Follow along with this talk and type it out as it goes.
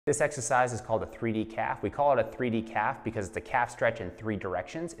This exercise is called a 3D calf. We call it a 3D calf because it's a calf stretch in 3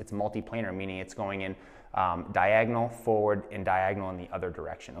 directions. It's multiplanar, meaning it's going in diagonal, forward, and diagonal in the other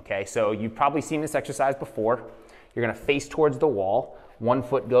direction, okay? So you've probably seen this exercise before. You're gonna face towards the wall. One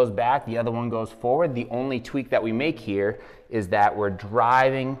foot goes back, the other one goes forward. The only tweak that we make here is that we're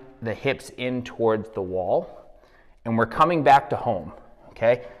driving the hips in towards the wall and we're coming back to home,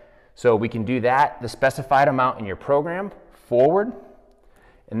 okay? So we can do that the specified amount in your program, forward,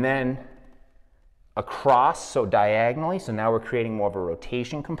 and then across, so diagonally. So now we're creating more of a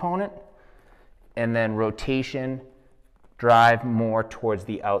rotation component. And then rotation, drive more towards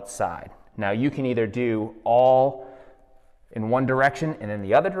the outside. Now you can either do all in one direction and in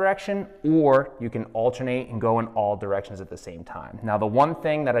the other direction, or you can alternate and go in all directions at the same time. Now the one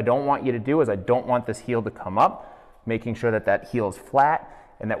thing that I don't want you to do is I don't want this heel to come up, making sure that that heel is flat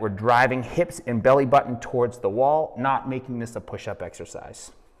and that we're driving hips and belly button towards the wall, not making this a push-up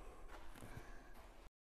exercise.